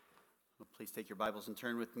Please take your Bibles and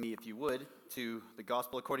turn with me, if you would, to the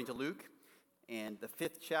Gospel according to Luke and the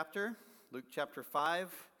 5th chapter, Luke chapter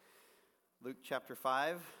 5. Luke chapter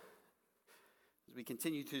 5, as we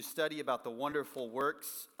continue to study about the wonderful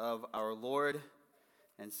works of our Lord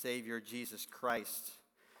and Savior Jesus Christ.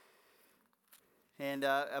 And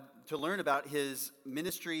to learn about his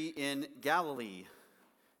ministry in Galilee.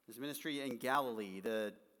 His ministry in Galilee,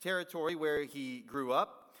 the territory where he grew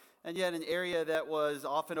up, and yet an area that was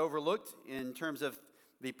often overlooked in terms of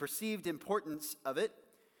the perceived importance of it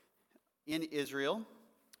in Israel.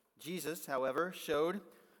 Jesus, however, showed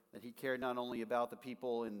that he cared not only about the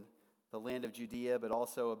people in the land of Judea, but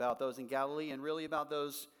also about those in Galilee, and really about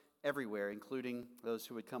those everywhere, including those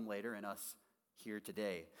who would come later and us here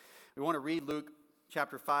today. We want to read Luke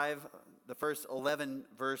chapter 5, the first 11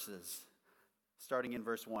 verses, starting in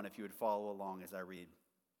verse 1, if you would follow along as I read.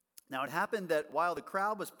 Now it happened that while the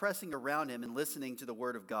crowd was pressing around him and listening to the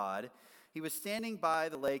word of God, he was standing by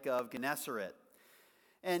the lake of Gennesaret.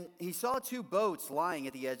 And he saw two boats lying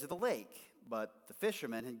at the edge of the lake, but the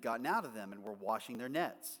fishermen had gotten out of them and were washing their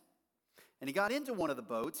nets. And he got into one of the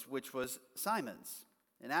boats, which was Simon's,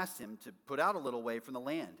 and asked him to put out a little way from the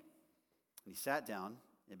land. And he sat down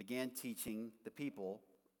and began teaching the people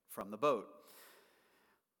from the boat.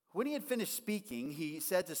 When he had finished speaking, he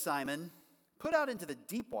said to Simon, "Put out into the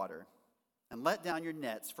deep water and let down your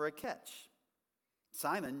nets for a catch."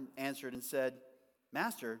 Simon answered and said,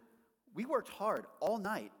 "Master, we worked hard all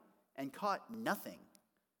night and caught nothing.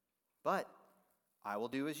 But I will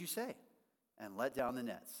do as you say and let down the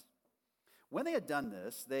nets." When they had done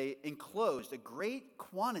this, they enclosed a great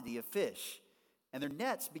quantity of fish, and their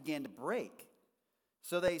nets began to break.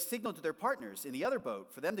 So they signaled to their partners in the other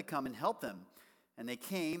boat for them to come and help them. And they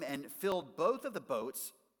came and filled both of the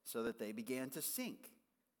boats so that they began to sink.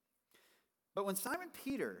 But when Simon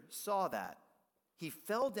Peter saw that, he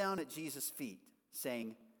fell down at Jesus' feet,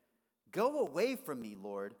 saying, "Go away from me,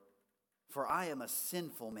 Lord, for I am a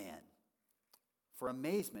sinful man." For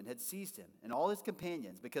amazement had seized him and all his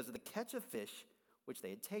companions because of the catch of fish which they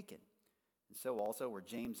had taken. And so also were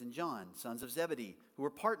James and John, sons of Zebedee, who were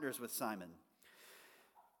partners with Simon.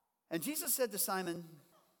 And Jesus said to Simon,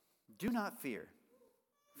 "Do not fear.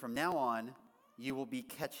 From now on, you will be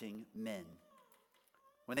catching men."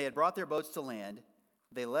 When they had brought their boats to land,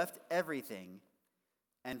 they left everything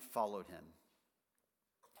and followed him.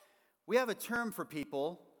 We have a term for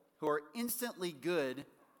people who are instantly good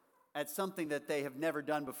at something that they have never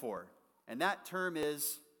done before, and that term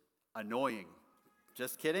is annoying.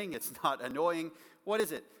 Just kidding, it's not annoying. What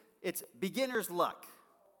is it? It's beginner's luck.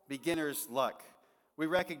 Beginner's luck. We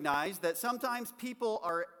recognize that sometimes people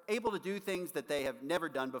are able to do things that they have never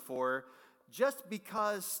done before just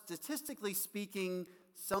because, statistically speaking,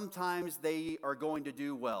 sometimes they are going to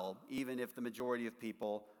do well, even if the majority of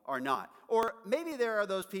people are not. Or maybe there are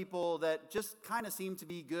those people that just kind of seem to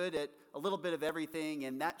be good at a little bit of everything,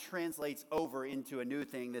 and that translates over into a new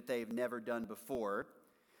thing that they've never done before.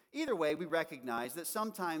 Either way, we recognize that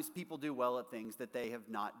sometimes people do well at things that they have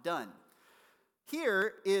not done.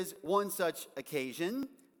 Here is one such occasion,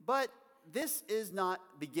 but this is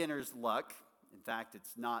not beginner's luck. In fact,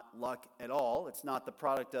 it's not luck at all. It's not the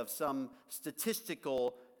product of some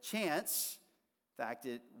statistical chance. In fact,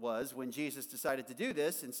 it was, when Jesus decided to do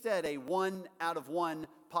this, instead a 1 out of 1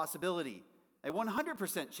 possibility, a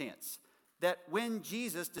 100% chance that when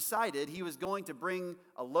Jesus decided he was going to bring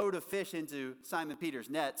a load of fish into Simon Peter's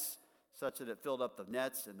nets, such that it filled up the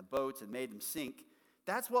nets and the boats and made them sink,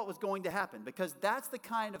 that's what was going to happen, because that's the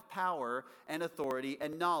kind of power and authority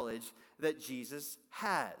and knowledge that Jesus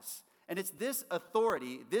has. And it's this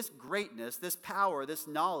authority, this greatness, this power, this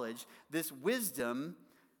knowledge, this wisdom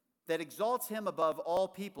that exalts him above all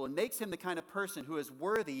people and makes him the kind of person who is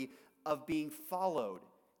worthy of being followed,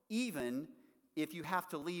 even if you have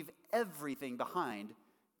to leave everything behind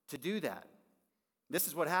to do that. This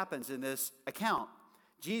is what happens in this account.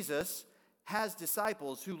 Jesus has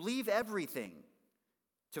disciples who leave everything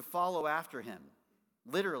to follow after him,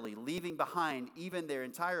 literally leaving behind even their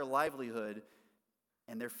entire livelihood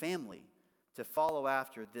and their family to follow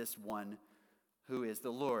after this one who is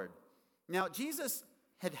the Lord. Now, Jesus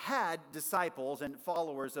had disciples and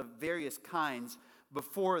followers of various kinds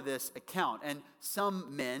before this account, and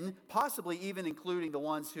some men, possibly even including the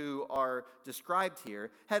ones who are described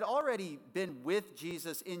here, had already been with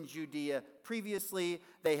Jesus in Judea previously.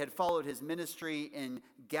 They had followed his ministry in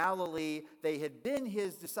Galilee. They had been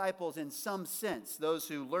his disciples in some sense, those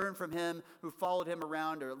who learned from him, who followed him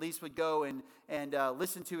around, or at least would go and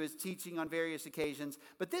listen to his teaching on various occasions.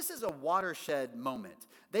 But this is a watershed moment.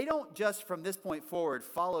 They don't just from this point forward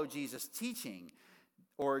follow Jesus' teaching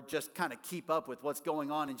or just kind of keep up with what's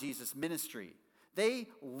going on in Jesus' ministry. They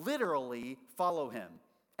literally follow him.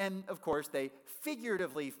 And of course, they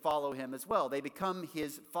figuratively follow him as well. They become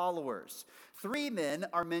his followers. 3 men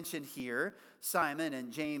are mentioned here, Simon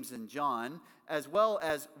and James and John, as well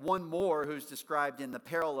as one more who's described in the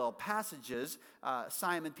parallel passages,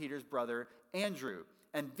 Simon Peter's brother, Andrew.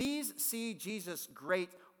 And these see Jesus' great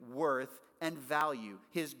worth and value,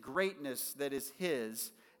 his greatness that is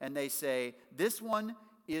his, and they say, this one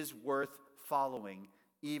is worth following,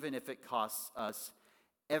 even if it costs us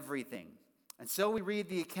everything. And so we read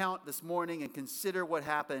the account this morning and consider what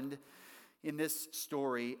happened in this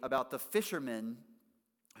story about the fishermen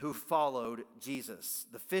who followed Jesus.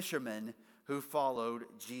 The fishermen who followed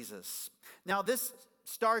Jesus. Now this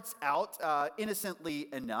starts out innocently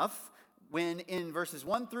enough when in verses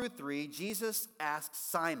 1 through 3, Jesus asks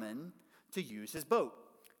Simon to use his boat.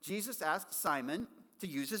 Jesus asks Simon to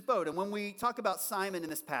use his boat. And when we talk about Simon in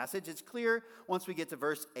this passage, it's clear once we get to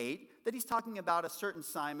verse 8 that he's talking about a certain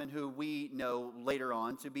Simon who we know later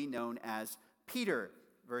on to be known as Peter.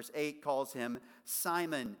 Verse 8 calls him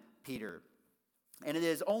Simon Peter. And it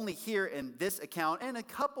is only here in this account and a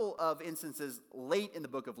couple of instances late in the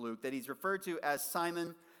book of Luke that he's referred to as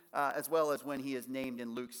Simon, as well as when he is named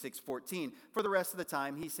in Luke 6:14. For the rest of the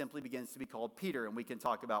time, he simply begins to be called Peter, and we can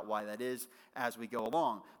talk about why that is as we go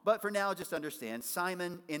along. But for now, just understand,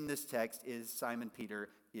 Simon in this text is Simon Peter,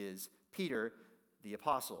 is Peter the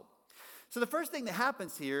apostle. So the first thing that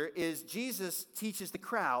happens here is Jesus teaches the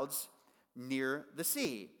crowds near the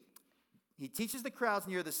sea. He teaches the crowds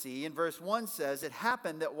near the sea, and verse 1 says, it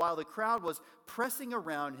happened that while the crowd was pressing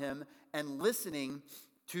around him and listening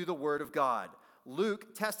to the word of God.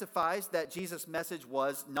 Luke testifies that Jesus' message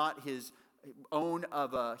was not his own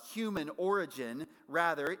of a human origin.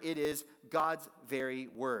 Rather, it is God's very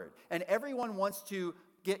word. And everyone wants to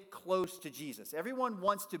get close to Jesus. Everyone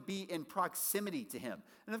wants to be in proximity to him.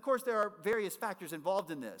 And of course, there are various factors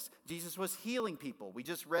involved in this. Jesus was healing people. We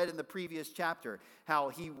just read in the previous chapter how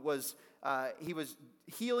he was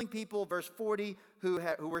healing people, verse 40, who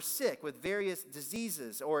were sick with various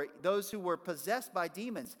diseases, or those who were possessed by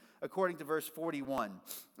demons, according to verse 41.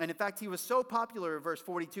 And in fact, he was so popular in verse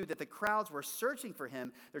 42 that the crowds were searching for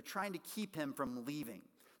him. They're trying to keep him from leaving.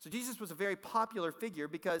 So Jesus was a very popular figure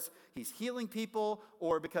because he's healing people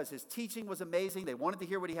or because his teaching was amazing. They wanted to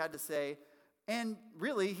hear what he had to say. And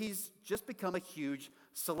really, he's just become a huge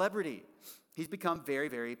celebrity. He's become very,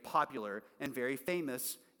 very popular and very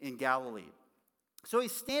famous in Galilee. So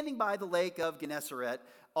he's standing by the lake of Gennesaret,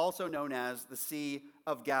 also known as the Sea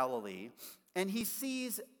of Galilee, and he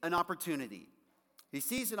sees an opportunity. He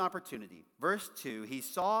sees an opportunity. Verse 2, he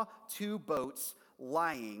saw 2 boats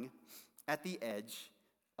lying at the edge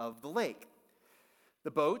of the lake.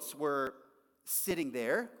 The boats were sitting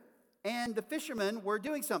there, and the fishermen were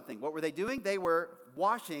doing something. What were they doing? They were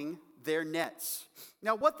washing their nets.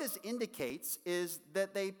 Now, what this indicates is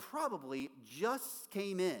that they probably just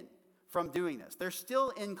came in from doing this. They're still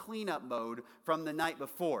in cleanup mode from the night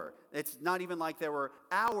before. It's not even like there were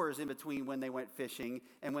hours in between when they went fishing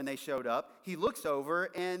and when they showed up. He looks over,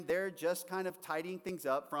 and they're just kind of tidying things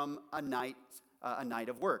up from a night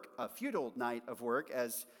of work, a futile night of work,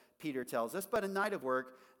 as Peter tells us, but a night of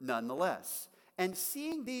work nonetheless. And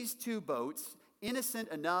seeing these 2 boats, innocent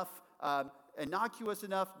enough, innocuous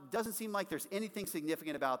enough, doesn't seem like there's anything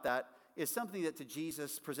significant about that, is something that to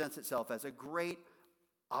Jesus presents itself as a great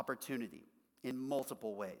opportunity in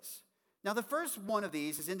multiple ways. Now, the first one of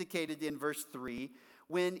these is indicated in verse 3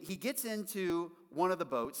 when he gets into one of the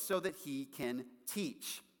boats so that he can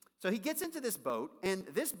teach. So he gets into this boat, and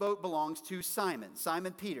this boat belongs to Simon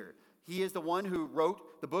Peter. He is the one who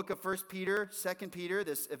wrote the book of 1 Peter, 2 Peter,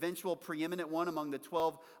 this eventual preeminent one among the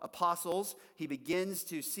 12 apostles. He begins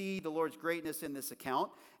to see the Lord's greatness in this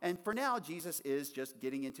account. And for now, Jesus is just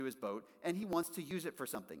getting into his boat, and he wants to use it for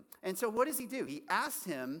something. And so what does he do? He asks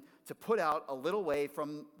him to put out a little way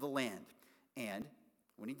from the land. And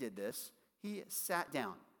when he did this, he sat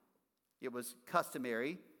down. It was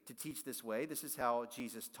customary to teach this way. This is how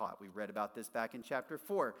Jesus taught. We read about this back in chapter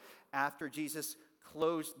 4. After Jesus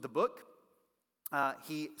closed the book,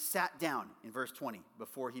 he sat down in verse 20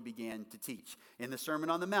 before he began to teach. In the Sermon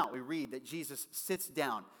on the Mount, we read that Jesus sits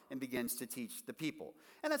down and begins to teach the people.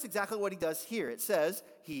 And that's exactly what he does here. It says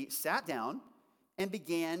he sat down and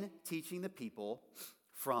began teaching the people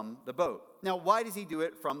from the boat. Now, why does he do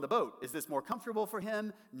it from the boat? Is this more comfortable for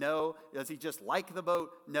him? No. Does he just like the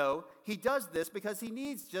boat? No. He does this because he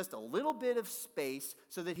needs just a little bit of space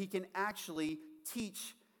so that he can actually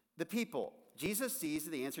teach the people. Jesus sees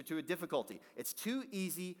the answer to a difficulty. It's too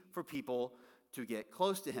easy for people to get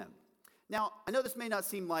close to him. Now, I know this may not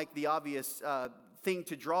seem like the obvious thing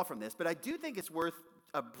to draw from this, but I do think it's worth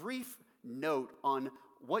a brief note on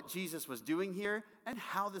what Jesus was doing here and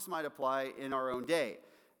how this might apply in our own day.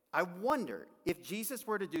 I wonder if Jesus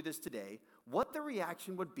were to do this today, what the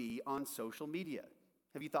reaction would be on social media.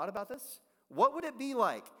 Have you thought about this? What would it be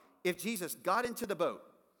like if Jesus got into the boat?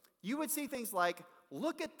 You would see things like,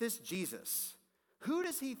 look at this Jesus. Who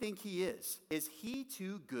does he think he is? Is he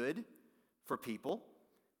too good for people?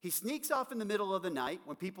 He sneaks off in the middle of the night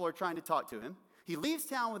when people are trying to talk to him. He leaves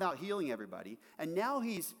town without healing everybody, and now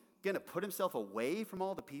he's going to put himself away from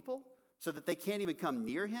all the people so that they can't even come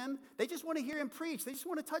near him. They just want to hear him preach. They just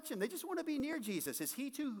want to touch him. They just want to be near Jesus. Is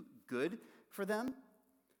he too good for them?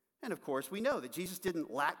 And of course, we know that Jesus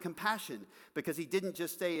didn't lack compassion because he didn't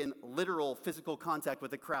just stay in literal physical contact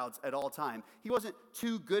with the crowds at all time. He wasn't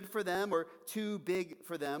too good for them or too big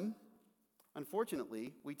for them.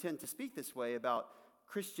 Unfortunately, we tend to speak this way about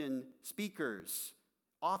Christian speakers,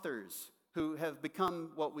 authors who have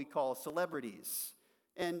become what we call celebrities.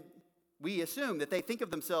 And we assume that they think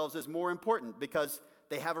of themselves as more important because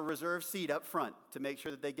they have a reserved seat up front to make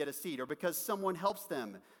sure that they get a seat, or because someone helps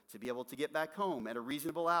them to be able to get back home at a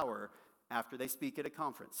reasonable hour after they speak at a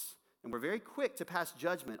conference. And we're very quick to pass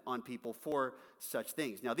judgment on people for such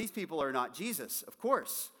things. Now, these people are not Jesus, of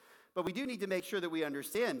course, but we do need to make sure that we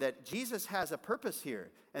understand that Jesus has a purpose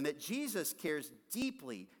here and that Jesus cares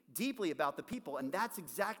deeply, deeply about the people, and that's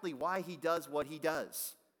exactly why he does what he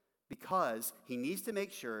does, because he needs to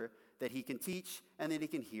make sure that he can teach and that he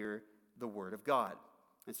can hear the word of God.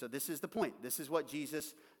 And so this is the point. This is what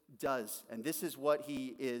Jesus does, and this is what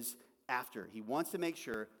he is after. He wants to make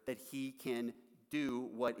sure that he can do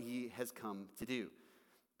what he has come to do.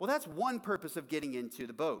 Well, that's one purpose of getting into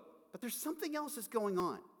the boat, but there's something else that's going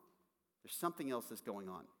on. There's something else that's going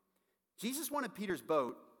on. Jesus wanted Peter's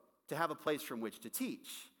boat to have a place from which to teach,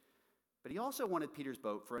 but he also wanted Peter's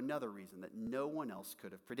boat for another reason that no one else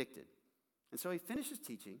could have predicted. And so he finishes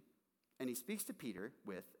teaching, and he speaks to Peter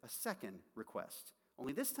with a second request.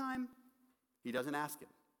 Only this time, he doesn't ask him.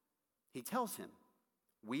 He tells him,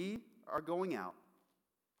 we are going out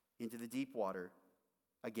into the deep water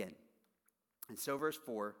again. And so verse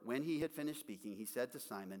 4, when he had finished speaking, he said to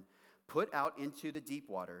Simon, put out into the deep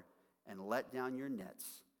water and let down your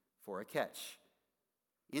nets for a catch.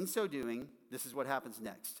 In so doing, this is what happens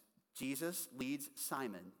next. Jesus leads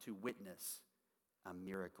Simon to witness a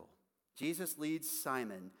miracle. Jesus leads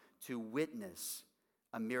Simon to witness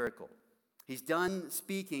a miracle. He's done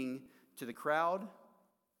speaking to the crowd,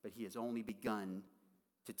 but he has only begun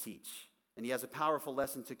to teach. And he has a powerful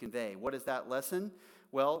lesson to convey. What is that lesson?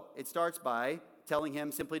 Well, it starts by telling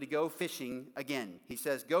him simply to go fishing again. He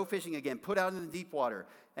says, go fishing again, put out in the deep water.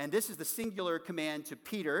 And this is the singular command to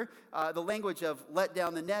Peter. The language of let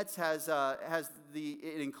down the nets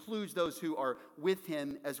it includes those who are with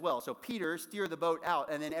him as well. So Peter, steer the boat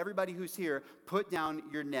out, and then everybody who's here, put down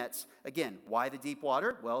your nets again. Why the deep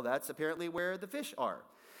water? Well, that's apparently where the fish are.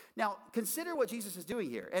 Now, consider what Jesus is doing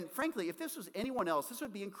here. And frankly, if this was anyone else, this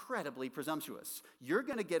would be incredibly presumptuous. You're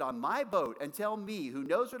going to get on my boat and tell me, who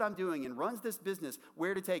knows what I'm doing and runs this business,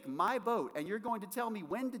 where to take my boat, and you're going to tell me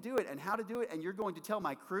when to do it and how to do it, and you're going to tell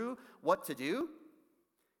my crew what to do?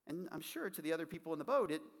 And I'm sure to the other people in the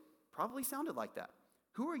boat, it probably sounded like that.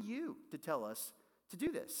 Who are you to tell us to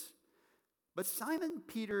do this? But Simon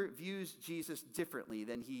Peter views Jesus differently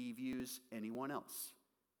than he views anyone else,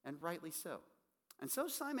 and rightly so. And so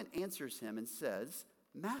Simon answers him and says,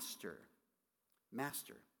 Master,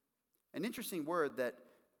 Master. An interesting word that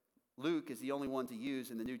Luke is the only one to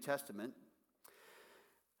use in the New Testament.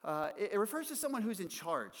 It refers to someone who's in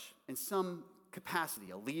charge in some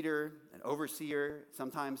capacity, a leader, an overseer,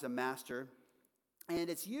 sometimes a master. And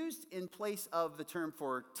it's used in place of the term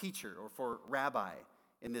for teacher or for rabbi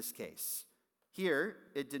in this case. Here,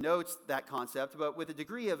 it denotes that concept, but with a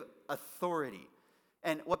degree of authority.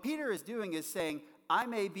 And what Peter is doing is saying, I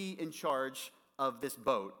may be in charge of this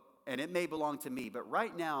boat, and it may belong to me, but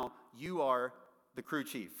right now, you are the crew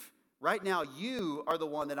chief. Right now, you are the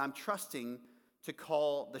one that I'm trusting to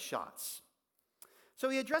call the shots. So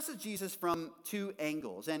he addresses Jesus from two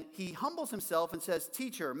angles, and he humbles himself and says,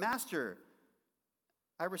 Teacher, Master,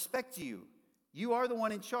 I respect you. You are the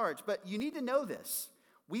one in charge, but you need to know this.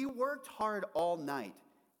 We worked hard all night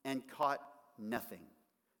and caught nothing.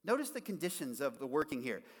 Notice the conditions of the working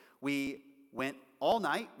here. We went all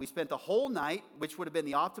night. We spent the whole night, which would have been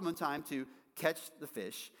the optimum time to catch the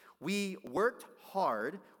fish. We worked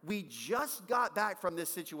hard. We just got back from this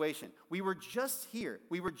situation. We were just here.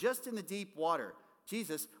 We were just in the deep water.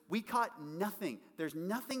 Jesus, we caught nothing. There's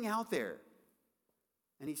nothing out there.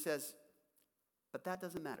 And he says, but that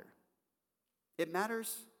doesn't matter. It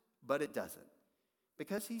matters, but it doesn't.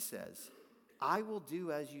 Because he says, I will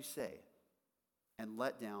do as you say, and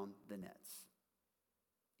let down the nets.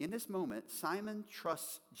 In this moment, Simon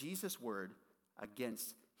trusts Jesus' word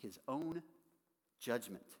against his own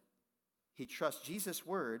judgment. He trusts Jesus'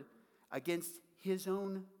 word against his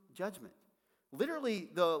own judgment. Literally,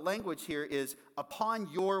 the language here is upon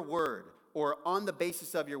your word, or on the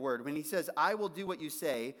basis of your word. When he says, I will do what you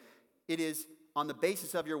say, it is on the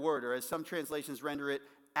basis of your word, or as some translations render it,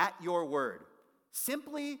 at your word.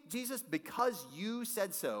 Simply, Jesus, because you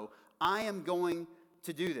said so, I am going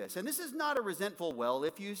to do this. And this is not a resentful, well,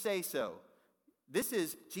 if you say so. This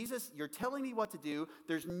is, Jesus, you're telling me what to do.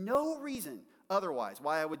 There's no reason otherwise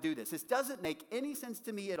why I would do this. This doesn't make any sense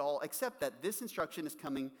to me at all, except that this instruction is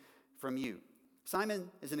coming from you. Simon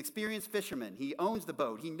is an experienced fisherman. He owns the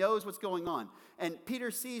boat. He knows what's going on. And Peter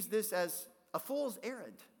sees this as a fool's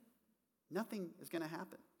errand. Nothing is going to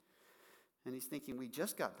happen. And he's thinking, we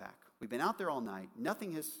just got back. We've been out there all night.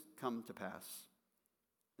 Nothing has come to pass.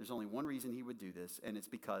 There's only one reason he would do this, and it's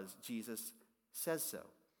because Jesus says so.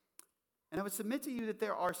 And I would submit to you that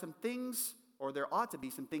there are some things, or there ought to be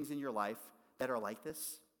some things in your life that are like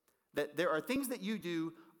this. That there are things that you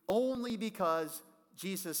do only because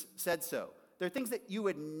Jesus said so. There are things that you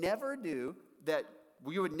would never do, that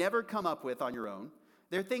you would never come up with on your own.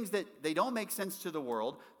 There are things that they don't make sense to the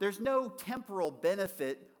world. There's no temporal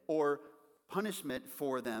benefit or punishment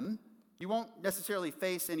for them. You won't necessarily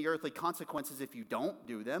face any earthly consequences if you don't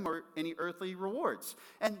do them, or any earthly rewards.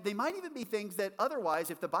 And they might even be things that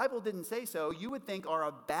otherwise, if the Bible didn't say so, you would think are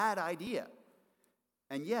a bad idea.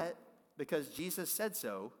 And yet, because Jesus said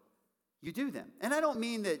so, you do them. And I don't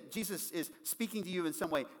mean that Jesus is speaking to you in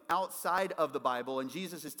some way outside of the Bible and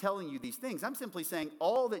Jesus is telling you these things. I'm simply saying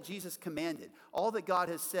all that Jesus commanded, all that God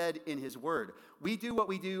has said in his word, we do what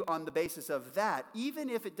we do on the basis of that,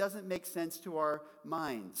 even if it doesn't make sense to our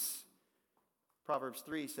minds. Proverbs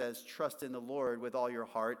 3 says, trust in the Lord with all your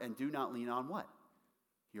heart and do not lean on what?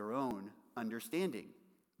 Your own understanding.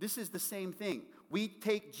 This is the same thing. We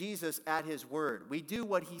take Jesus at his word. We do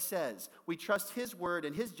what he says. We trust his word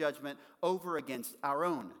and his judgment over against our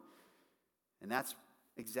own. And that's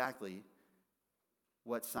exactly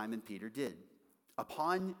what Simon Peter did.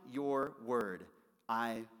 Upon your word,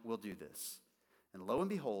 I will do this. And lo and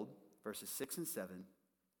behold, verses 6 and 7,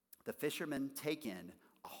 the fishermen take in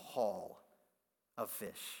a haul of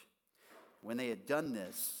fish. When they had done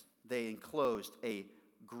this, they enclosed a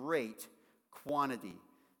great quantity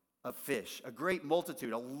of fish, a great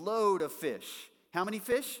multitude, a load of fish. How many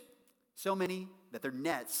fish? So many that their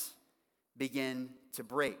nets begin to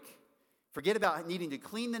break. Forget about needing to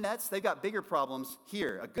clean the nets. They've got bigger problems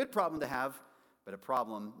here. A good problem to have, but a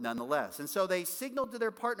problem nonetheless. And so they signaled to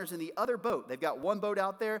their partners in the other boat. They've got one boat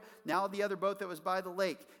out there. Now the other boat that was by the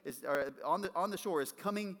lake on the shore is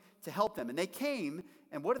coming to help them. And they came,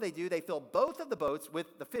 and what do? They fill both of the boats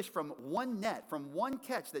with the fish from one net, from one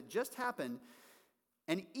catch that just happened.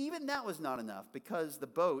 And even that was not enough because the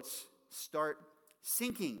boats start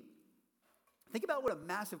sinking. Think about what a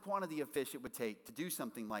massive quantity of fish it would take to do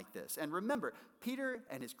something like this. And remember, Peter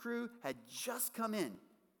and his crew had just come in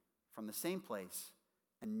from the same place,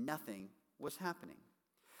 and nothing was happening.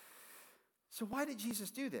 So why did Jesus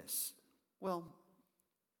do this? Well,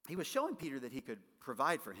 he was showing Peter that he could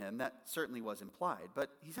provide for him. That certainly was implied. But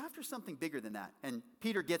he's after something bigger than that, and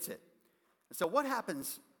Peter gets it. And so what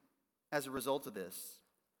happens as a result of this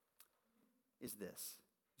is this.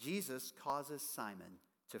 Jesus causes Simon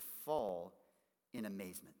to fall in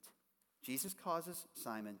amazement. Jesus causes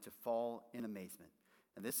Simon to fall in amazement.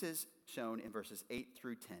 And this is shown in verses 8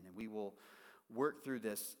 through 10. And we will work through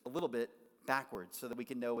this a little bit backwards so that we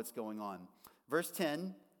can know what's going on. Verse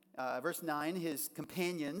 9, his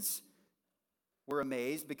companions were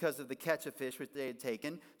amazed because of the catch of fish which they had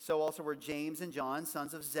taken. So also were James and John,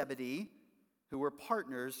 sons of Zebedee, who were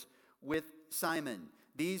partners with Simon.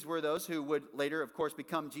 These were those who would later, of course,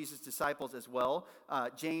 become Jesus' disciples as well.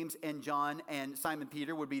 James and John and Simon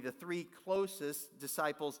Peter would be the three closest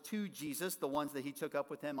disciples to Jesus, the ones that he took up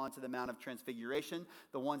with him onto the Mount of Transfiguration,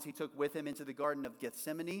 the ones he took with him into the Garden of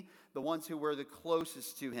Gethsemane, the ones who were the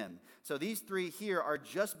closest to him. So these three here are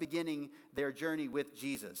just beginning their journey with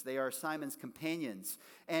Jesus. They are Simon's companions.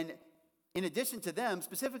 And in addition to them,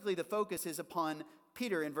 specifically the focus is upon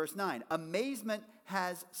Peter in verse 9. Amazement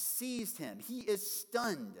has seized him. He is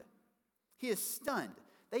stunned. He is stunned.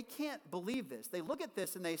 They can't believe this. They look at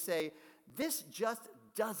this and they say, this just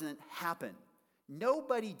doesn't happen.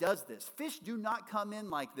 Nobody does this. Fish do not come in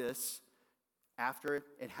like this after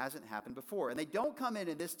it hasn't happened before. And they don't come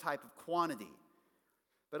in this type of quantity.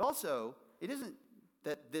 But also, it isn't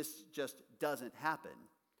that this just doesn't happen.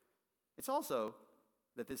 It's also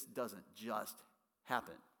that this doesn't just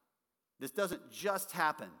happen. This doesn't just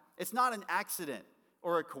happen. It's not an accident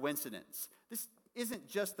or a coincidence. This isn't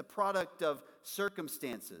just the product of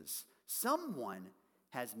circumstances. Someone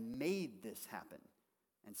has made this happen,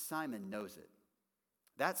 and Simon knows it.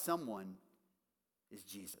 That someone is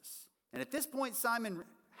Jesus. And at this point, Simon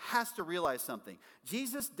has to realize something.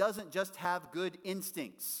 Jesus doesn't just have good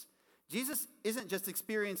instincts. Jesus isn't just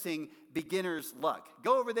experiencing beginner's luck.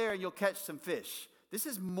 Go over there and you'll catch some fish. This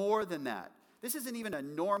is more than that. This isn't even a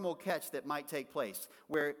normal catch that might take place,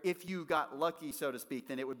 where if you got lucky, so to speak,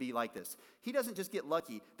 then it would be like this. He doesn't just get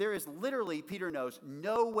lucky. There is literally, Peter knows,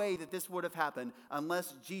 no way that this would have happened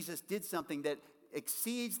unless Jesus did something that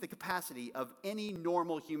exceeds the capacity of any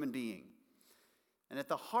normal human being. And at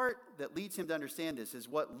the heart that leads him to understand this is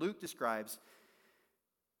what Luke describes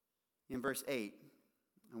in verse 8,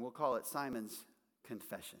 and we'll call it Simon's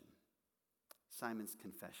confession. Simon's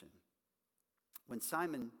confession. When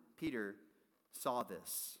Simon Peter saw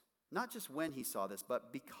this, not just when he saw this,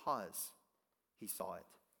 but because he saw it,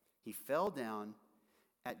 he fell down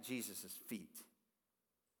at Jesus' feet.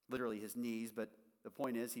 Literally his knees, but the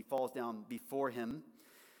point is he falls down before him.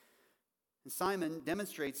 And Simon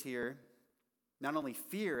demonstrates here not only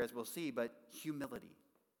fear, as we'll see, but humility.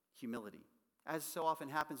 Humility. As so often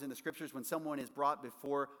happens in the scriptures, when someone is brought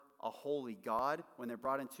before a holy God, when they're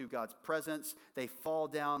brought into God's presence, they fall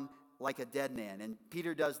down like a dead man. And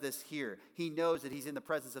Peter does this here. He knows that he's in the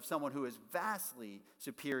presence of someone who is vastly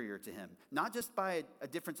superior to him, not just by a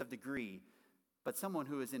difference of degree, but someone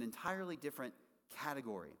who is in an entirely different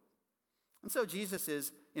category. And so Jesus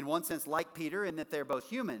is, in one sense, like Peter in that they're both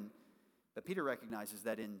human, but Peter recognizes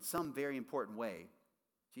that in some very important way,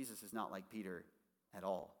 Jesus is not like Peter at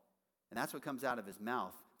all. And that's what comes out of his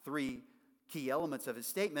mouth. 3 key elements of his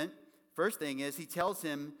statement. First thing is he tells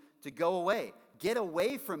him to go away. Get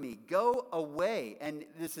away from me. Go away. And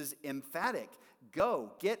this is emphatic.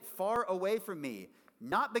 Go. Get far away from me.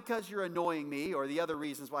 Not because you're annoying me or the other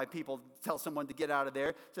reasons why people tell someone to get out of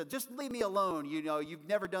there. So just leave me alone. You know, you've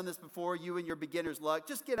never done this before. You and your beginner's luck.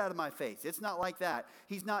 Just get out of my face. It's not like that.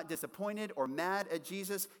 He's not disappointed or mad at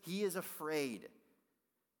Jesus. He is afraid.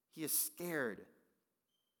 He is scared.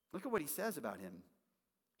 Look at what he says about him.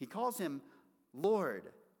 He calls him Lord.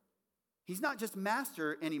 He's not just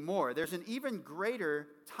master anymore. There's an even greater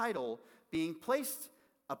title being placed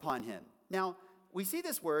upon him. Now, we see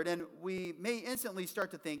this word, and we may instantly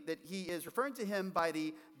start to think that he is referring to him by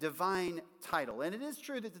the divine title. And it is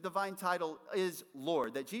true that the divine title is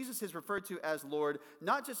Lord, that Jesus is referred to as Lord,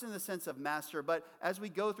 not just in the sense of master, but as we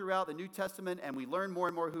go throughout the New Testament and we learn more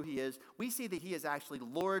and more who he is, we see that he is actually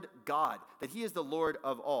Lord God, that he is the Lord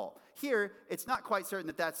of all. Here, it's not quite certain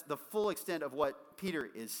that that's the full extent of what Peter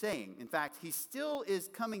is saying. In fact, he still is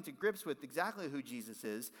coming to grips with exactly who Jesus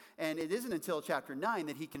is, and it isn't until chapter 9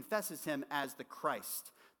 that he confesses him as the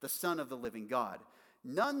Christ, the Son of the living God.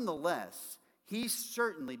 Nonetheless, he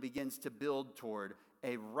certainly begins to build toward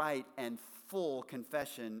a right and full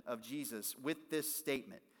confession of Jesus with this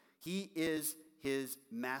statement. He is his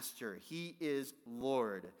master. He is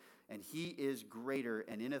Lord, and he is greater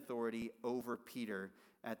and in authority over Peter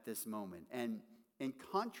at this moment. And in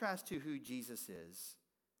contrast to who Jesus is,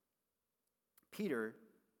 Peter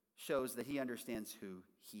shows that he understands who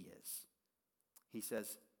he is. He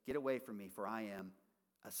says, "Get away from me, for I am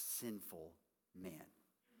a sinful man."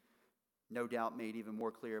 No doubt made even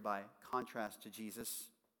more clear by contrast to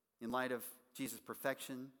Jesus. In light of Jesus'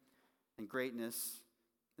 perfection and greatness,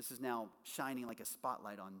 this is now shining like a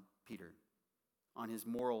spotlight on Peter, on his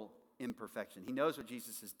moral imperfection. He knows what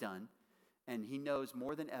Jesus has done, and he knows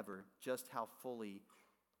more than ever just how fully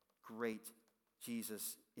great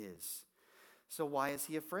Jesus is. So why is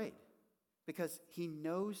he afraid? Because he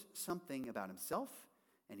knows something about himself,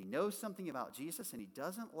 and he knows something about Jesus, and he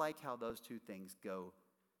doesn't like how those two things go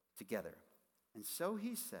together. And so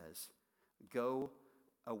he says, "Go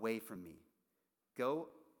away from me. Go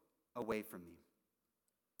away from me."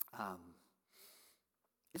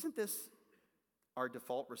 Isn't this our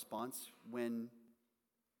default response when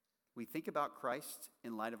we think about Christ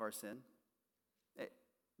in light of our sin?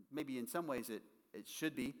 Maybe in some ways it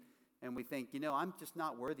should be. And we think, I'm just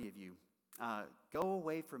not worthy of you. Go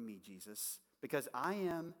away from me, Jesus, because I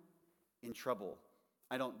am in trouble.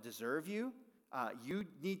 I don't deserve you. You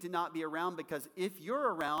need to not be around, because if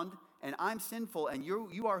you're around and I'm sinful and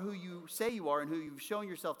you are who you say you are and who you've shown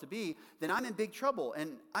yourself to be, then I'm in big trouble,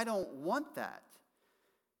 and I don't want that.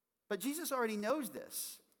 But Jesus already knows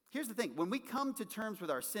this. Here's the thing. When we come to terms with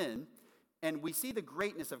our sin and we see the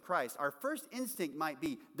greatness of Christ, our first instinct might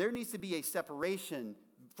be there needs to be a separation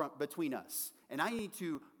between us, and I need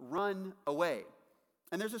to run away.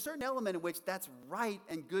 And there's a certain element in which that's right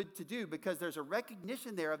and good to do because there's a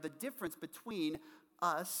recognition there of the difference between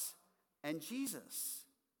us and Jesus.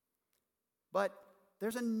 But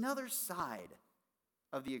there's another side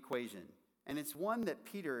of the equation, and it's one that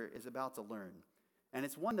Peter is about to learn. And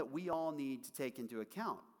it's one that we all need to take into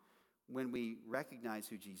account when we recognize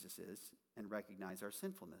who Jesus is and recognize our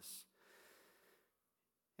sinfulness.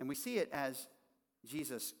 And we see it as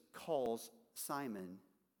Jesus calls Simon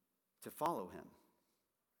to follow him.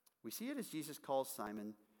 We see it as Jesus calls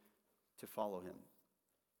Simon to follow him.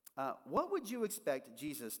 What would you expect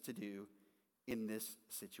Jesus to do in this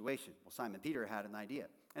situation? Well, Simon Peter had an idea.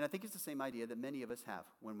 And I think it's the same idea that many of us have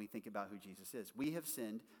when we think about who Jesus is. We have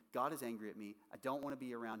sinned. God is angry at me. I don't want to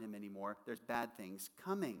be around him anymore. There's bad things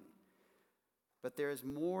coming. But there is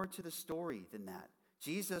more to the story than that.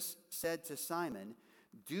 Jesus said to Simon,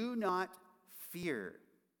 "Do not fear.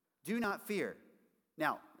 Do not fear."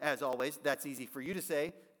 Now, as always, that's easy for you to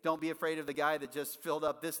say. Don't be afraid of the guy that just filled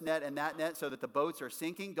up this net and that net so that the boats are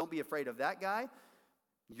sinking. Don't be afraid of that guy.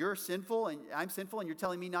 You're sinful and I'm sinful and you're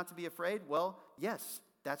telling me not to be afraid? Well, yes,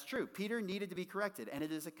 that's true. Peter needed to be corrected, and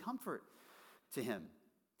it is a comfort to him.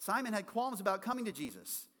 Simon had qualms about coming to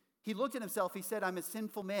Jesus. He looked at himself. He said, "I'm a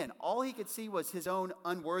sinful man." All he could see was his own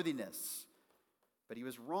unworthiness. But he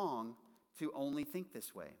was wrong to only think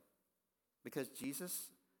this way because Jesus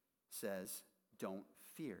says, "Don't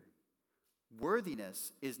fear."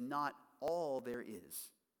 Worthiness is not all there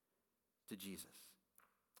is to Jesus.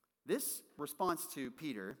 This response to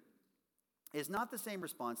Peter is not the same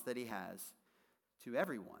response that he has to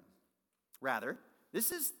everyone. Rather,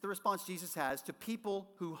 this is the response Jesus has to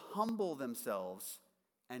people who humble themselves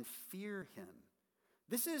and fear him.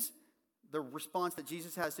 This is the response that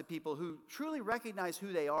Jesus has to people who truly recognize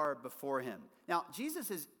who they are before him. Now,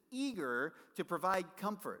 Jesus is eager to provide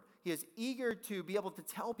comfort. He is eager to be able to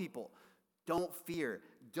tell people, don't fear,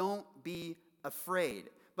 don't be afraid.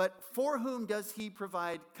 But for whom does he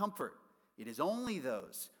provide comfort? It is only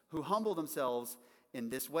those who humble themselves in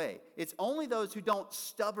this way. It's only those who don't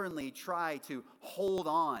stubbornly try to hold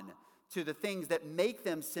on to the things that make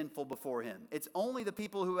them sinful before him. It's only the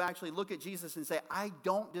people who actually look at Jesus and say, "I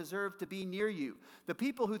don't deserve to be near you." The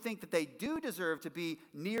people who think that they do deserve to be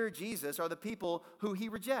near Jesus are the people who he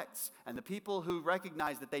rejects. And the people who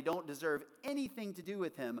recognize that they don't deserve anything to do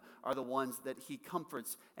with him are the ones that he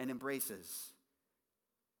comforts and embraces.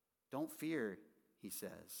 Don't fear, he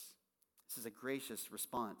says. This is a gracious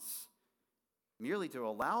response. Merely to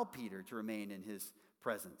allow Peter to remain in his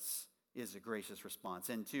presence is a gracious response,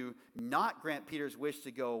 and to not grant Peter's wish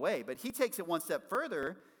to go away. But he takes it one step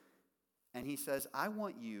further, and he says, "I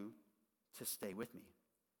want you to stay with me.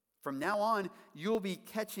 From now on, you'll be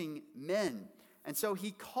catching men." And so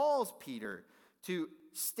he calls Peter to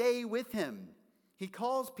stay with him. He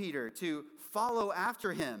calls Peter to follow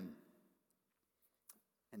after him.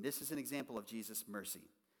 And this is an example of Jesus' mercy.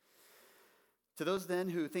 To those then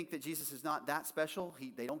who think that Jesus is not that special,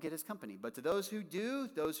 they don't get his company. But to those who do,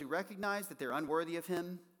 those who recognize that they're unworthy of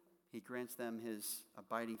him, he grants them his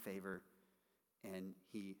abiding favor, and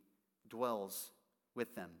he dwells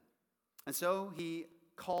with them. And so he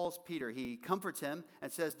calls Peter. He comforts him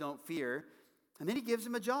and says, "Don't fear." And then he gives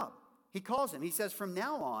him a job. He calls him. He says, "From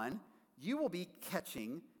now on, you will be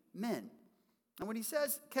catching men." And when he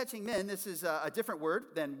says catching men, this is a different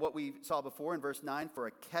word than what we saw before in verse 9 for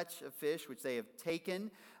a catch of fish, which they have taken.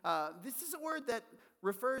 This is a word that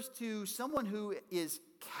refers to someone who is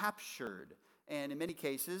captured. And in many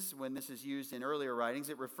cases, when this is used in earlier writings,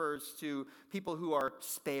 it refers to people who are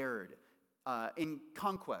spared in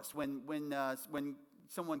conquest. When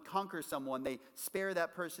someone conquers someone, they spare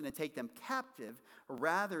that person and take them captive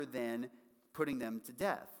rather than putting them to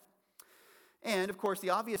death. And, of course,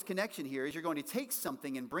 the obvious connection here is you're going to take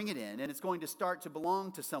something and bring it in, and it's going to start to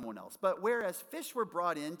belong to someone else. But whereas fish were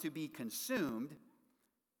brought in to be consumed,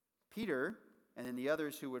 Peter and then the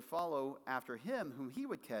others who would follow after him, whom he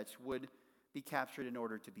would catch, would be captured in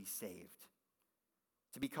order to be saved.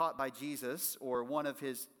 To be caught by Jesus or one of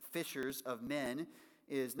his fishers of men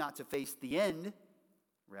is not to face the end.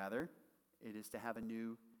 Rather, it is to have a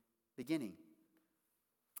new beginning.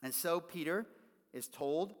 And so Peter is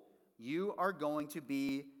told, "You are going to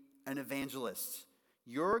be an evangelist.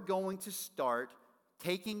 You're going to start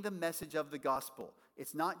taking the message of the gospel.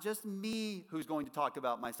 It's not just me who's going to talk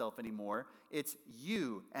about myself anymore. It's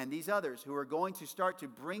you and these others who are going to start to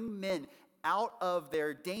bring men out of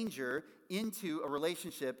their danger into a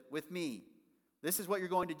relationship with me. This is what you're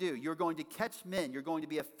going to do. You're going to catch men. You're going to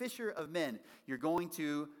be a fisher of men. You're going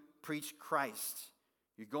to preach Christ.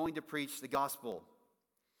 You're going to preach the gospel."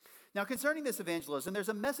 Now, concerning this evangelism, there's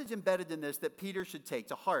a message embedded in this that Peter should take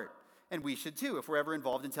to heart. and we should too if we're ever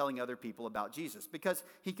involved in telling other people about Jesus, because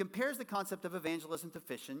he compares the concept of evangelism to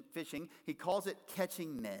fishing. He calls it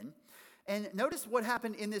catching men. And notice what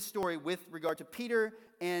happened in this story with regard to Peter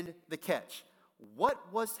and the catch.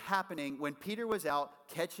 What was happening when Peter was out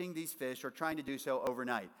catching these fish or trying to do so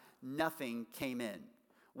overnight? Nothing came in.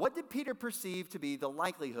 What did Peter perceive to be the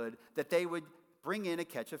likelihood that they would bring in a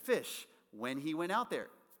catch of fish when he went out there?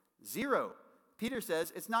 0. Peter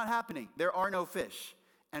says it's not happening. There are no fish.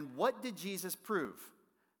 And what did Jesus prove?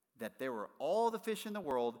 That there were all the fish in the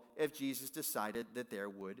world if Jesus decided that there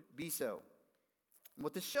would be so.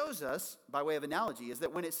 What this shows us, by way of analogy, is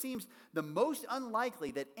that when it seems the most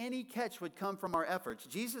unlikely that any catch would come from our efforts,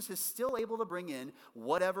 Jesus is still able to bring in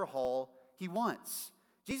whatever haul he wants.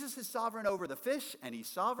 Jesus is sovereign over the fish, and he's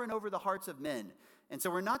sovereign over the hearts of men. And so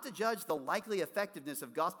we're not to judge the likely effectiveness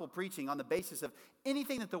of gospel preaching on the basis of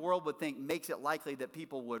anything that the world would think makes it likely that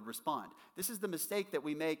people would respond. This is the mistake that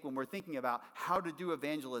we make when we're thinking about how to do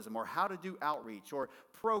evangelism or how to do outreach or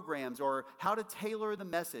programs or how to tailor the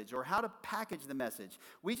message or how to package the message.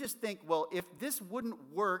 We just think, well, if this wouldn't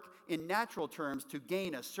work in natural terms to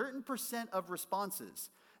gain a certain percent of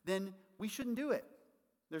responses, then we shouldn't do it.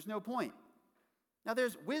 There's no point. Now,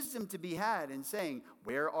 there's wisdom to be had in saying,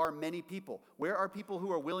 where are many people? Where are people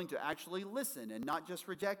who are willing to actually listen and not just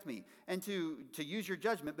reject me? And to use your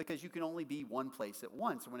judgment, because you can only be one place at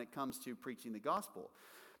once when it comes to preaching the gospel.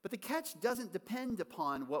 But the catch doesn't depend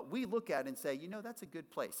upon what we look at and say, that's a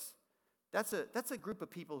good place. That's a group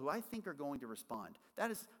of people who I think are going to respond.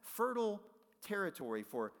 That is fertile territory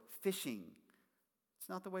for fishing. It's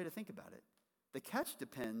not the way to think about it. The catch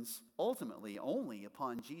depends ultimately only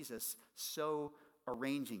upon Jesus so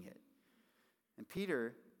arranging it. And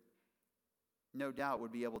Peter, no doubt,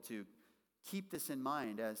 would be able to keep this in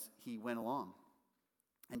mind as he went along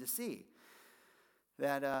and to see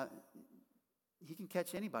that he can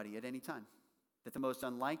catch anybody at any time, that the most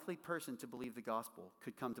unlikely person to believe the gospel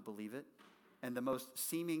could come to believe it, and the most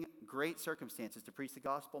seeming great circumstances to preach the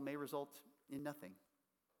gospel may result in nothing.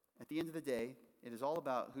 At the end of the day, it is all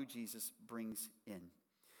about who Jesus brings in.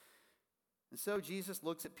 And so Jesus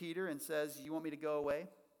looks at Peter and says, you want me to go away?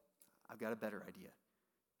 I've got a better idea.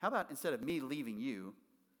 How about instead of me leaving you,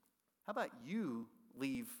 how about you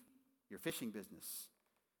leave your fishing business?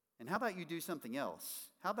 And how about you do something else?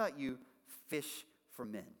 How about you fish for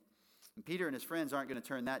men? And Peter and his friends aren't going to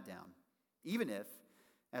turn that down, even if,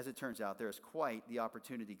 as it turns out, there is quite the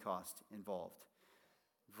opportunity cost involved.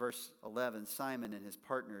 Verse 11, Simon and his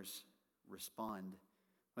partners respond.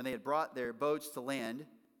 When they had brought their boats to land,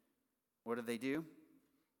 what did they do?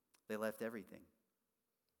 They left everything.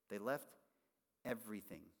 They left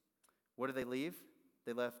everything. What did they leave?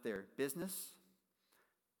 They left their business.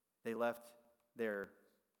 They left their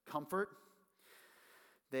comfort.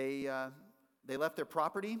 They left their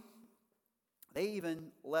property. They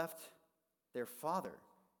even left their father,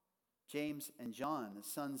 James and John, the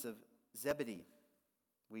sons of Zebedee.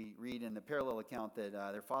 We read in the parallel account that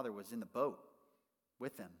their father was in the boat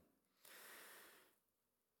with them.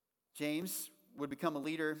 James would become a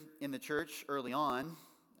leader in the church early on,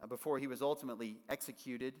 before he was ultimately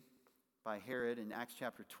executed by Herod in Acts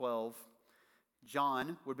chapter 12.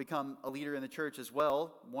 John would become a leader in the church as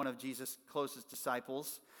well, one of Jesus' closest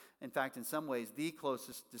disciples. In fact, in some ways, the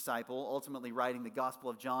closest disciple, ultimately writing the Gospel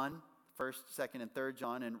of John, 1st, 2nd, and 3rd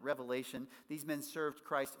John, and Revelation. These men served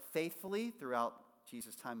Christ faithfully throughout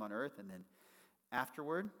Jesus' time on earth, and then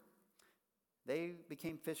afterward, they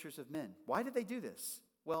became fishers of men. Why did they do this?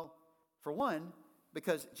 Well, for one,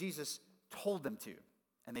 because Jesus told them to,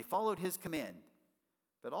 and they followed his command.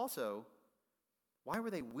 But also, why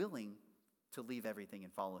were they willing to leave everything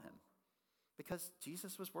and follow him? Because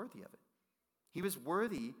Jesus was worthy of it. He was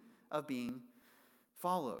worthy of being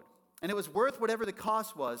followed. And it was worth whatever the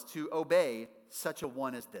cost was to obey such a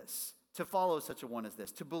one as this, to follow such a one as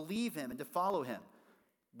this, to believe him and to follow him.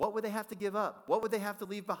 What would they have to give up? What would they have to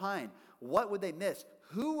leave behind? What would they miss?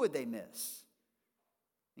 Who would they miss?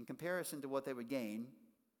 In comparison to what they would gain,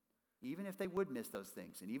 even if they would miss those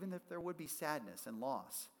things, and even if there would be sadness and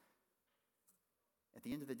loss, at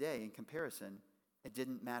the end of the day, in comparison, it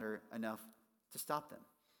didn't matter enough to stop them.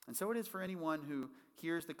 And so it is for anyone who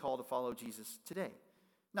hears the call to follow Jesus today.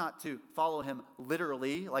 Not to follow him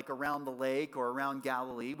literally, like around the lake or around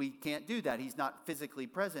Galilee. We can't do that. He's not physically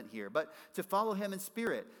present here. But to follow him in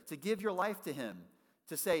spirit, to give your life to him,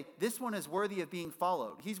 to say, this one is worthy of being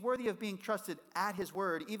followed. He's worthy of being trusted at his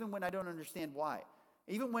word, even when I don't understand why.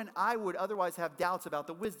 Even when I would otherwise have doubts about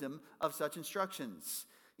the wisdom of such instructions.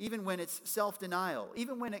 Even when it's self-denial.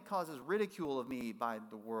 Even when it causes ridicule of me by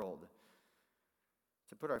the world.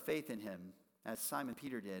 To put our faith in him, as Simon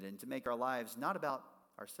Peter did, and to make our lives not about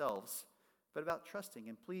ourselves, but about trusting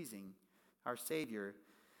and pleasing our Savior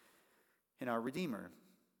and our Redeemer.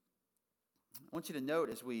 I want you to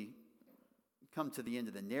note as we come to the end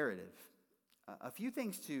of the narrative, a few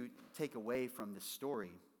things to take away from this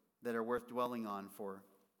story that are worth dwelling on for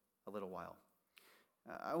a little while.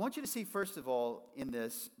 I want you to see, first of all, in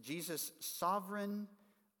this, Jesus' sovereign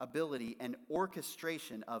ability and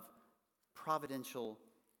orchestration of providential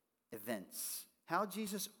events. How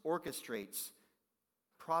Jesus orchestrates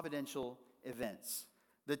providential events.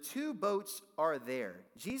 The two boats are there.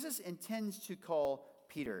 Jesus intends to call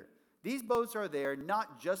Peter. These boats are there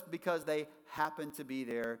not just because they happen to be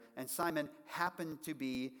there and Simon happened to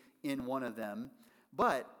be in one of them,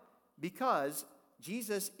 but because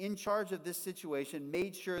Jesus, in charge of this situation,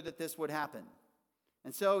 made sure that this would happen.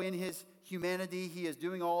 And so in his humanity, he is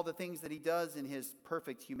doing all the things that he does in his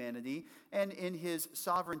perfect humanity. And in his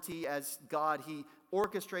sovereignty as God, he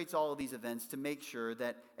orchestrates all of these events to make sure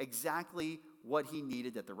that exactly what he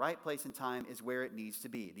needed at the right place and time is where it needs to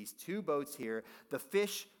be. These two boats here, the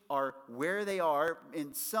fish are where they are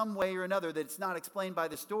in some way or another that it's not explained by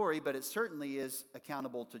the story, but it certainly is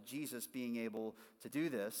accountable to Jesus being able to do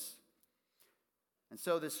this. And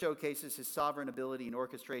so this showcases his sovereign ability and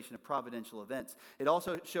orchestration of providential events. It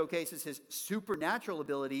also showcases his supernatural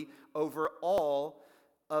ability over all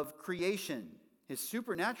of creation. His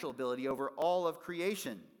supernatural ability over all of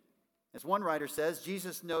creation. As one writer says,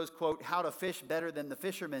 Jesus knows, quote, how to fish better than the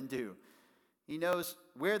fishermen do. He knows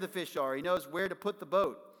where the fish are. He knows where to put the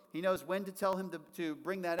boat. He knows when to tell him to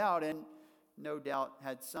bring that out, and no doubt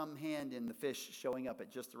had some hand in the fish showing up at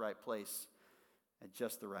just the right place at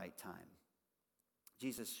just the right time.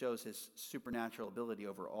 Jesus shows his supernatural ability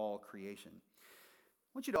over all creation. I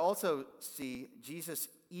want you to also see Jesus'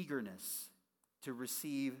 eagerness to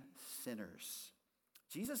receive sinners.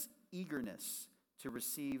 Jesus' eagerness to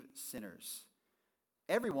receive sinners.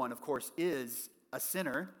 Everyone, of course, is a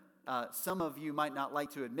sinner. Some of you might not like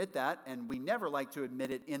to admit that, and we never like to admit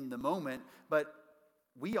it in the moment, but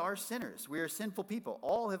we are sinners. We are sinful people.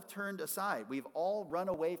 All have turned aside. We've all run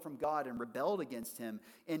away from God and rebelled against him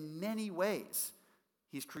in many ways.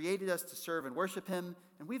 He's created us to serve and worship him,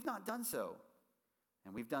 and we've not done so.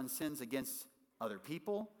 And we've done sins against other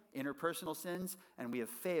people, interpersonal sins, and we have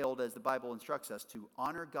failed, as the Bible instructs us, to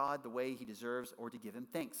honor God the way he deserves or to give him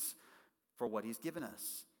thanks for what he's given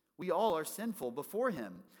us. We all are sinful before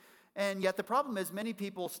him. And yet the problem is many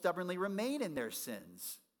people stubbornly remain in their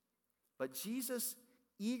sins. But Jesus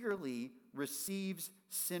eagerly receives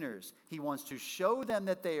sinners. He wants to show them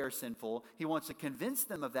that they are sinful. He wants to convince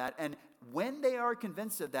them of that. And when they are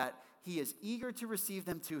convinced of that, he is eager to receive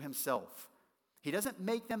them to himself. He doesn't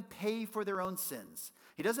make them pay for their own sins.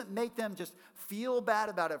 He doesn't make them just feel bad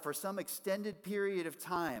about it for some extended period of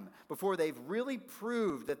time before they've really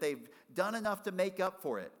proved that they've done enough to make up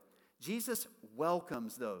for it. Jesus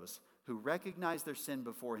welcomes those who recognize their sin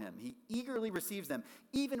before him. He eagerly receives them,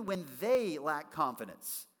 even when they lack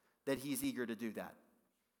confidence that he's eager to do that.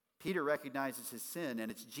 Peter recognizes his sin,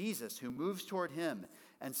 and it's Jesus who moves toward him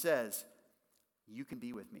and says, you can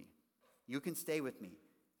be with me. You can stay with me.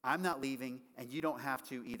 I'm not leaving, and you don't have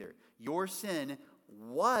to either. Your sin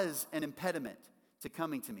was an impediment to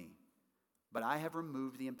coming to me, but I have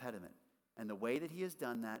removed the impediment. And the way that he has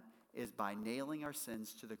done that is by nailing our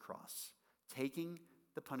sins to the cross, taking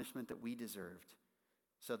the punishment that we deserved,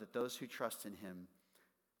 so that those who trust in him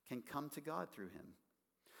can come to God through him.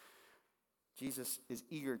 Jesus is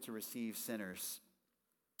eager to receive sinners.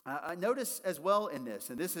 I notice as well in this,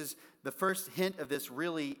 and this is the first hint of this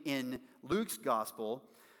really in Luke's gospel,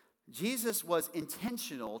 Jesus was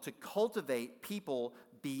intentional to cultivate people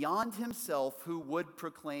beyond himself who would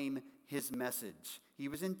proclaim his message. He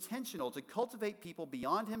was intentional to cultivate people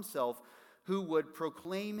beyond himself who would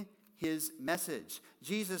proclaim his message.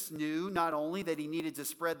 Jesus knew not only that he needed to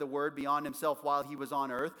spread the word beyond himself while he was on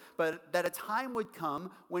earth, but that a time would come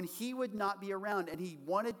when he would not be around, and he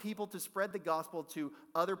wanted people to spread the gospel to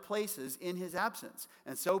other places in his absence.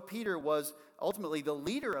 And so Peter was ultimately the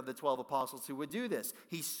leader of the 12 apostles who would do this.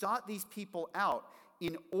 He sought these people out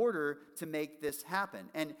in order to make this happen,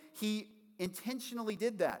 and he intentionally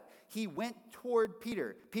did that. He went toward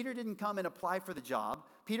Peter. Peter didn't come and apply for the job.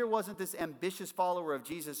 Peter wasn't this ambitious follower of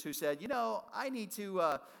Jesus who said, I need to,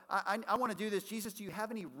 I want to do this. Jesus, do you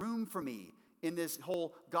have any room for me in this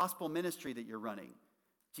whole gospel ministry that you're running?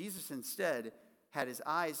 Jesus instead had his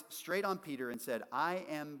eyes straight on Peter and said, I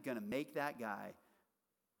am going to make that guy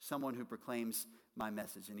someone who proclaims my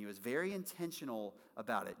message. And he was very intentional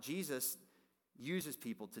about it. Jesus uses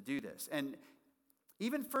people to do this. And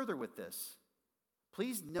even further with this,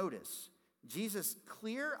 please notice Jesus'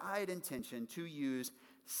 clear-eyed intention to use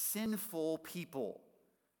sinful people.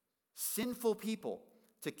 sinful people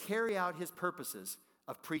to carry out his purposes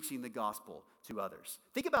of preaching the gospel to others.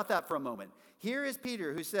 Think about that for a moment. Here is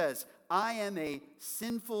Peter who says, I am a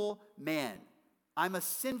sinful man. I'm a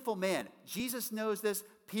sinful man. Jesus knows this.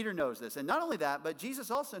 Peter knows this. And not only that, but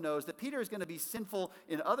Jesus also knows that Peter is going to be sinful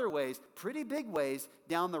in other ways, pretty big ways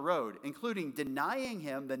down the road, including denying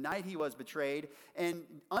him the night he was betrayed and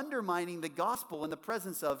undermining the gospel in the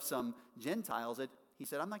presence of some Gentiles. He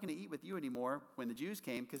said, I'm not going to eat with you anymore when the Jews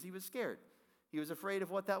came because he was scared. He was afraid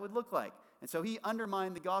of what that would look like. And so he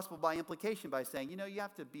undermined the gospel by implication by saying, you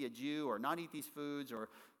have to be a Jew or not eat these foods or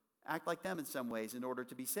act like them in some ways in order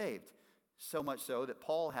to be saved. So much so that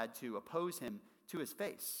Paul had to oppose him to his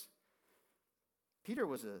face. Peter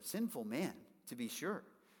was a sinful man, to be sure.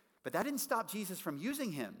 But that didn't stop Jesus from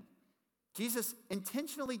using him. Jesus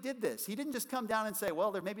intentionally did this. He didn't just come down and say,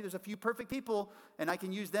 well, maybe there's a few perfect people and I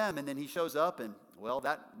can use them. And then he shows up and, well,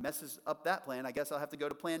 that messes up that plan. I guess I'll have to go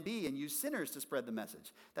to plan B and use sinners to spread the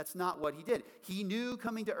message. That's not what he did. He knew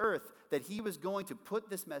coming to earth that he was going to put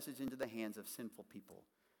this message into the hands of sinful people.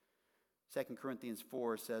 2 Corinthians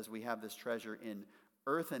 4 says we have this treasure in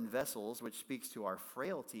earthen vessels, which speaks to our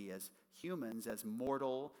frailty as humans, as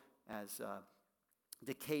mortal, as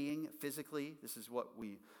decaying physically. This is what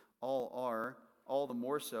we all are, all the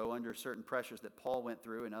more so under certain pressures that Paul went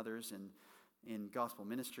through and others in gospel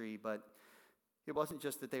ministry. But it wasn't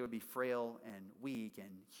just that they would be frail and weak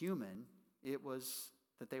and human. It was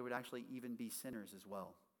that they would actually even be sinners as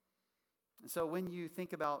well. And so when you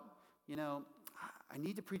think about, I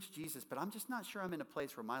need to preach Jesus, but I'm just not sure I'm in a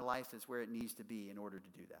place where my life is where it needs to be in order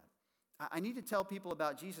to do that. I need to tell people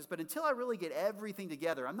about Jesus, but until I really get everything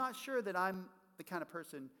together, I'm not sure that I'm the kind of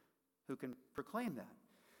person who can proclaim that.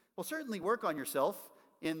 Well, certainly work on yourself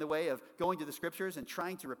in the way of going to the scriptures and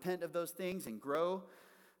trying to repent of those things and grow.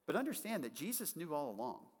 But understand that Jesus knew all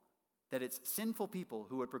along that it's sinful people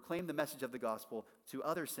who would proclaim the message of the gospel to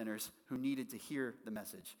other sinners who needed to hear the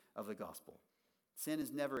message of the gospel. Sin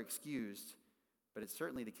is never excused, but it's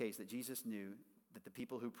certainly the case that Jesus knew that the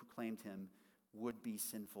people who proclaimed him would be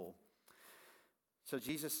sinful. So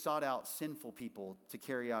Jesus sought out sinful people to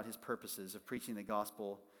carry out his purposes of preaching the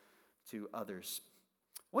gospel to others.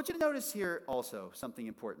 I want you to notice here also something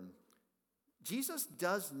important. Jesus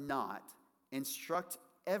does not instruct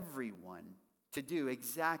everyone to do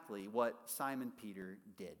exactly what Simon Peter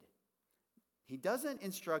did. He doesn't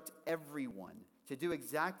instruct everyone to do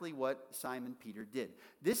exactly what Simon Peter did.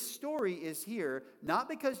 This story is here not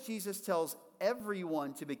because Jesus tells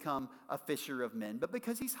everyone to become a fisher of men, but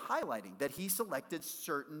because he's highlighting that he selected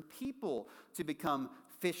certain people to become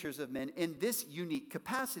fishers of men in this unique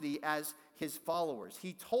capacity as his followers.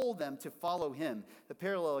 He told them to follow him. The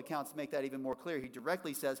parallel accounts make that even more clear. He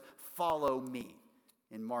directly says, follow me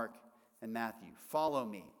in Mark and Matthew. Follow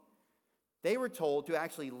me. They were told to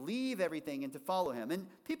actually leave everything and to follow him. And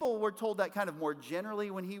people were told that kind of more generally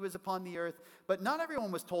when he was upon the earth, but not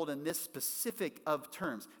everyone was told in this specific of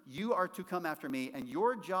terms. You are to come after me, and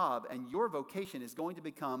your job and your vocation is going to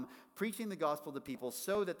become preaching the gospel to people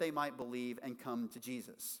so that they might believe and come to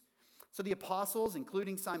Jesus. So the apostles,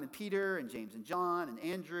 including Simon Peter and James and John and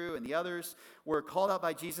Andrew and the others, were called out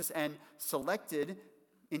by Jesus and selected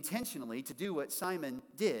intentionally to do what Simon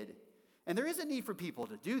did. And there is a need for people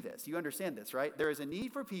to do this. You understand this, right? There is a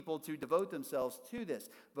need for people to devote themselves to this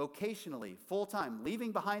vocationally, full-time,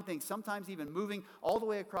 leaving behind things, sometimes even moving all the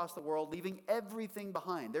way across the world, leaving everything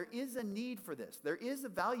behind. There is a need for this. There is a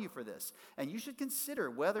value for this. And you should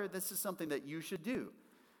consider whether this is something that you should do.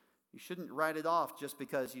 You shouldn't write it off just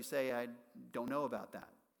because you say, I don't know about that.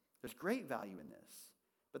 There's great value in this.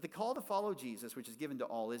 But the call to follow Jesus, which is given to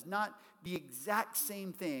all, is not the exact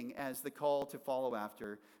same thing as the call to follow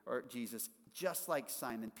after Jesus, just like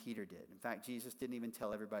Simon Peter did. In fact, Jesus didn't even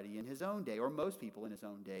tell everybody in his own day, or most people in his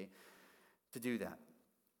own day, to do that.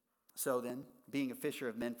 So then, being a fisher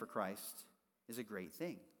of men for Christ is a great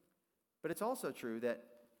thing. But it's also true that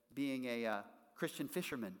being a Christian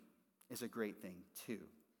fisherman is a great thing too.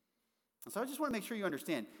 So I just want to make sure you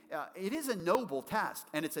understand, it is a noble task,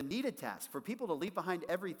 and it's a needed task for people to leave behind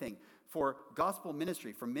everything for gospel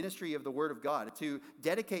ministry, for ministry of the Word of God, to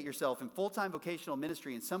dedicate yourself in full-time vocational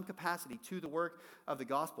ministry in some capacity to the work of the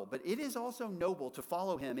gospel. But it is also noble to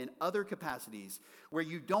follow him in other capacities where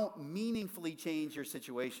you don't meaningfully change your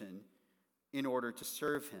situation in order to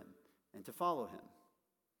serve him and to follow him.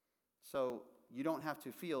 So you don't have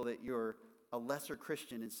to feel that you're a lesser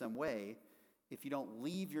Christian in some way if you don't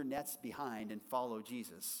leave your nets behind and follow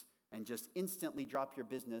Jesus and just instantly drop your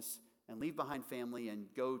business and leave behind family and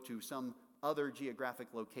go to some other geographic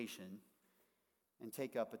location and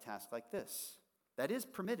take up a task like this. That is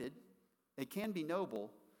permitted. It can be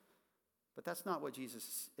noble, But that's not what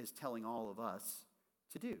Jesus is telling all of us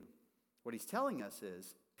to do. What he's telling us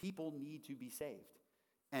is people need to be saved.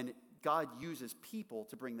 And God uses people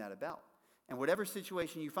to bring that about. And whatever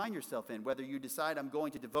situation you find yourself in, whether you decide I'm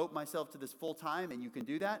going to devote myself to this full time and you can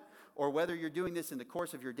do that, or whether you're doing this in the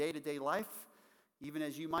course of your day-to-day life, even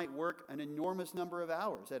as you might work an enormous number of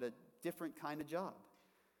hours at a different kind of job,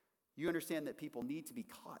 you understand that people need to be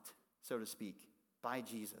caught, so to speak, by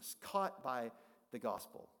Jesus, caught by the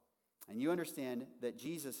gospel. And you understand that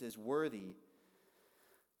Jesus is worthy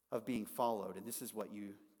of being followed. And this is what you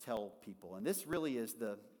tell people. And this really is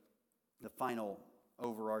the final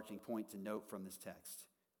overarching point to note from this text.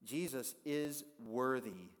 Jesus is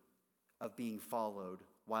worthy of being followed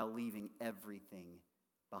while leaving everything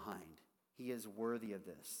behind. He is worthy of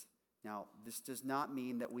this. Now, this does not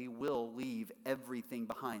mean that we will leave everything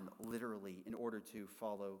behind, literally, in order to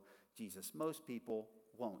follow Jesus. Most people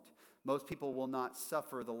won't. Most people will not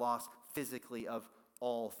suffer the loss physically of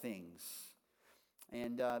all things.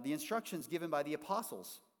 And the instructions given by the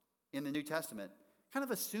apostles in the New Testament kind of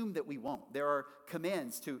assume that we won't. There are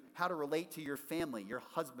commands to how to relate to your family, your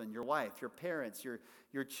husband, your wife, your parents,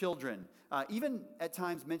 your children, even at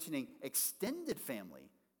times mentioning extended family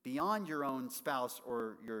beyond your own spouse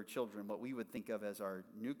or your children, what we would think of as our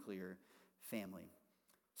nuclear family.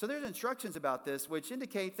 So there's instructions about this which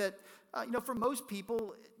indicate that, for most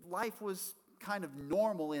people, life was kind of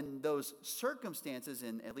normal in those circumstances,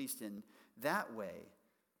 at least in that way.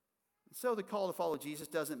 So the call to follow Jesus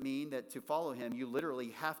doesn't mean that to follow him, you literally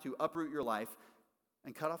have to uproot your life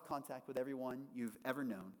and cut off contact with everyone you've ever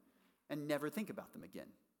known and never think about them again.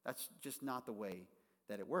 That's just not the way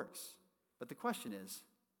that it works. But the question is,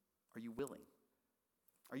 are you willing?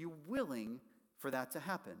 Are you willing for that to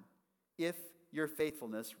happen if your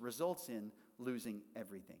faithfulness results in losing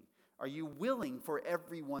everything? Are you willing for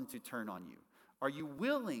everyone to turn on you? Are you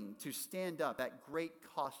willing to stand up at great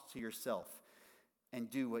cost to yourself and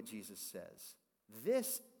do what Jesus says?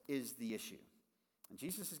 This is the issue. And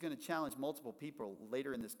Jesus is going to challenge multiple people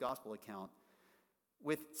later in this gospel account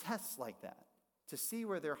with tests like that to see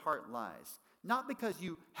where their heart lies. Not because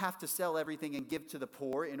you have to sell everything and give to the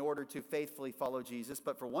poor in order to faithfully follow Jesus,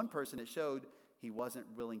 but for one person it showed he wasn't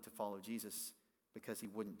willing to follow Jesus because he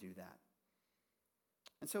wouldn't do that.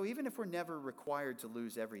 And so even if we're never required to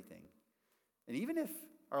lose everything, and even if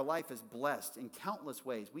our life is blessed in countless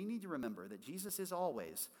ways, we need to remember that Jesus is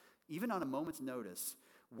always, even on a moment's notice,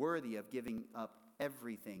 worthy of giving up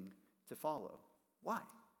everything to follow. Why?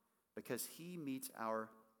 Because he meets our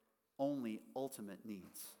only ultimate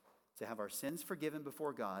needs, to have our sins forgiven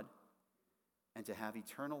before God and to have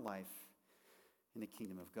eternal life in the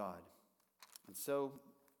kingdom of God. And so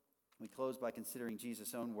we close by considering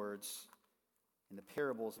Jesus' own words in the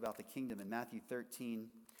parables about the kingdom in Matthew 13.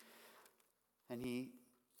 And he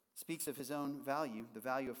speaks of his own value, the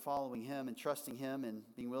value of following him and trusting him and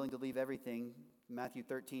being willing to leave everything. Matthew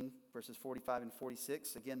 13, verses 45 and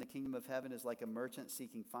 46. Again, the kingdom of heaven is like a merchant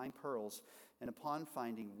seeking fine pearls, and upon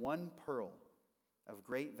finding one pearl of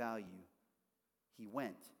great value, he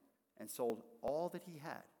went and sold all that he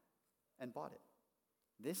had and bought it.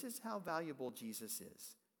 This is how valuable Jesus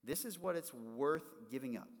is. This is what it's worth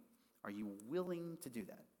giving up. Are you willing to do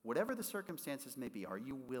that? Whatever the circumstances may be, are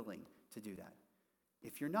you willing to do that?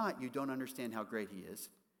 If you're not, you don't understand how great he is.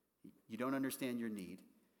 You don't understand your need.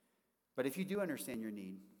 But if you do understand your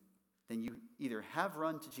need, then you either have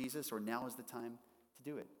run to Jesus or now is the time to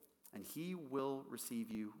do it. And he will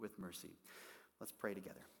receive you with mercy. Let's pray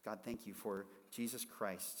together. God, thank you for Jesus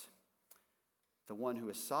Christ, the one who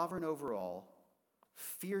is sovereign over all,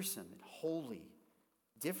 fearsome and holy,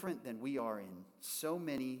 different than we are in so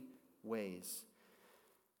many ways,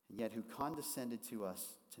 and yet who condescended to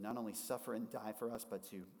us to not only suffer and die for us, but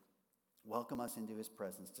to welcome us into his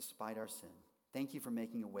presence despite our sin. Thank you for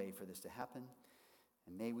making a way for this to happen,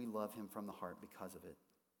 and may we love him from the heart because of it.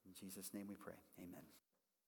 In Jesus' name we pray. Amen.